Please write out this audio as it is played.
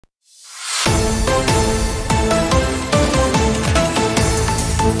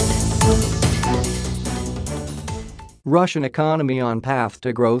Russian economy on path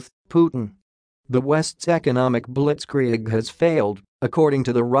to growth, Putin. The West's economic blitzkrieg has failed, according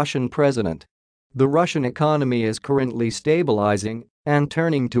to the Russian president. The Russian economy is currently stabilizing and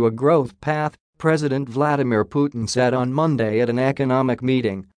turning to a growth path, President Vladimir Putin said on Monday at an economic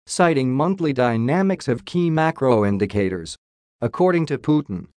meeting, citing monthly dynamics of key macro indicators. According to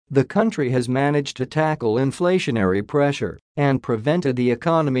Putin, the country has managed to tackle inflationary pressure and prevented the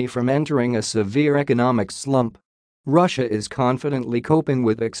economy from entering a severe economic slump. Russia is confidently coping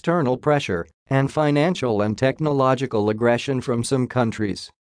with external pressure and financial and technological aggression from some countries.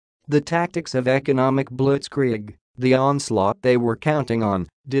 The tactics of economic blitzkrieg, the onslaught they were counting on,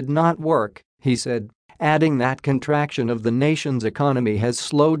 did not work, he said, adding that contraction of the nation's economy has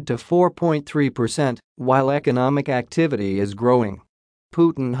slowed to 4.3% while economic activity is growing.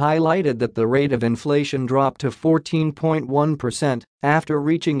 Putin highlighted that the rate of inflation dropped to 14.1% after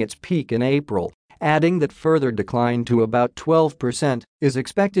reaching its peak in April, adding that further decline to about 12% is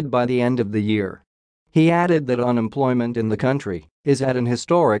expected by the end of the year. He added that unemployment in the country is at an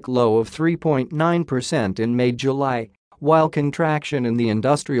historic low of 3.9% in May-July, while contraction in the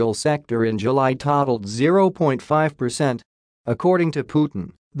industrial sector in July totaled 0.5%. According to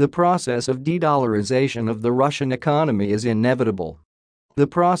Putin, the process of de-dollarization of the Russian economy is inevitable. The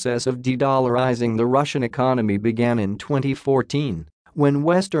process of de-dollarizing the Russian economy began in 2014, when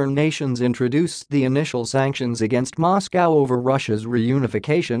Western nations introduced the initial sanctions against Moscow over Russia's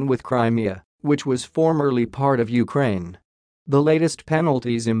reunification with Crimea, which was formerly part of Ukraine. The latest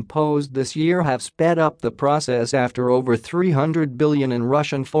penalties imposed this year have sped up the process after over $300 billion in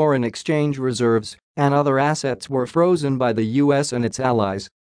Russian foreign exchange reserves and other assets were frozen by the US and its allies.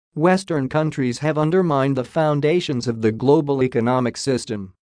 Western countries have undermined the foundations of the global economic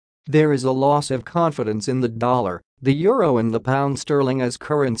system. There is a loss of confidence in the dollar, the euro and the pound sterling as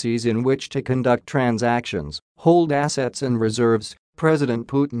currencies in which to conduct transactions, hold assets and reserves, President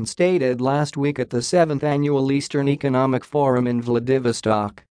Putin stated last week at the 7th Annual Eastern Economic Forum in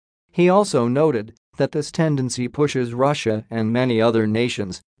Vladivostok. He also noted that this tendency pushes Russia and many other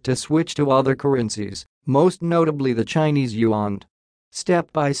nations to switch to other currencies, most notably the Chinese yuan.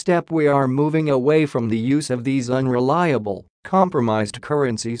 Step by step we are moving away from the use of these unreliable, compromised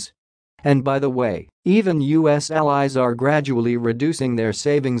currencies. And by the way, even US allies are gradually reducing their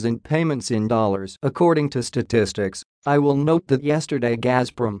savings and payments in dollars, according to statistics. I will note that yesterday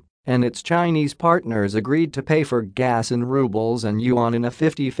Gazprom and its Chinese partners agreed to pay for gas in rubles and yuan in a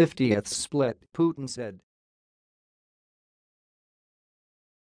 50-50 split, Putin said.